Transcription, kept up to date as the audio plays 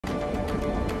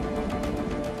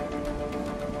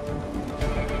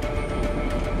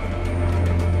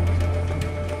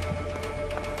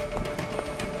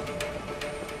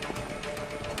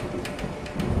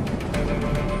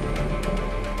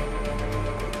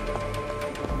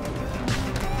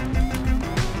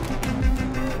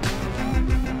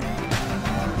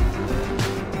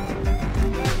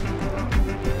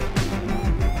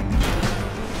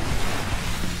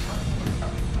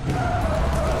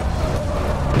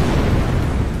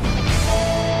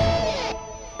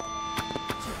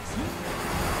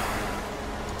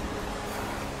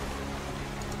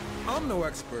no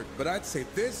expert, but I'd say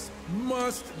this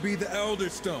must be the Elder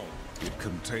Stone. It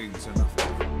contains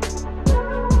enough.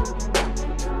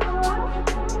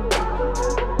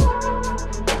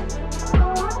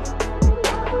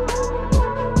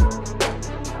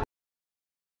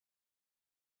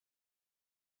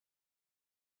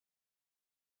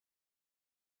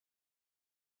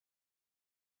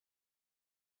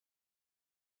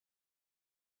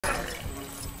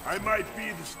 I might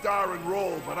be the star and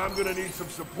role, but I'm gonna need some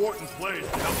supporting players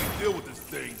to help me deal with this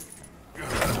thing.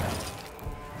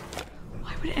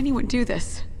 Why would anyone do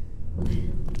this?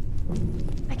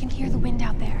 I can hear the wind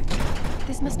out there.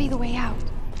 This must be the way out.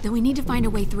 Then we need to find a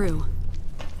way through.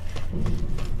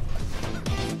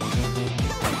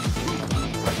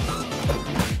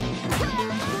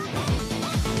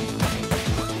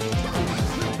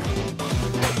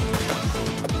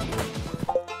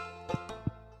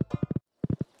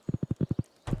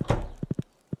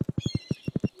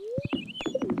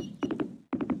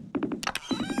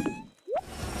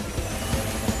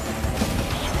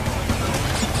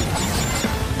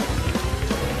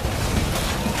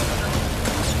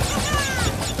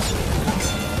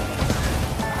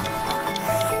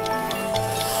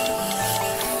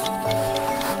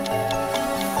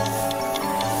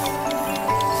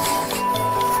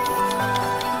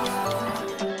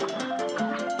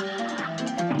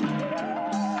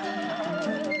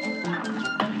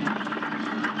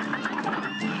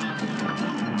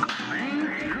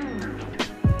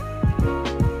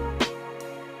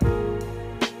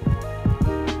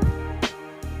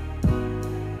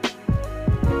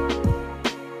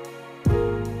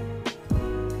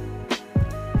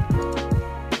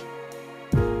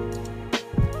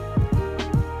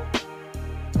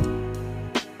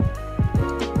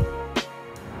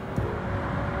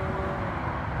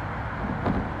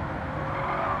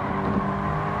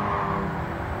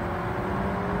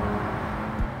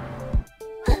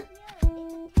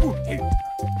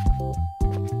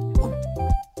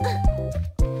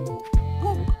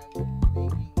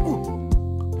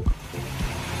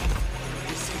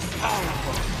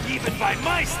 Even by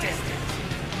my standards!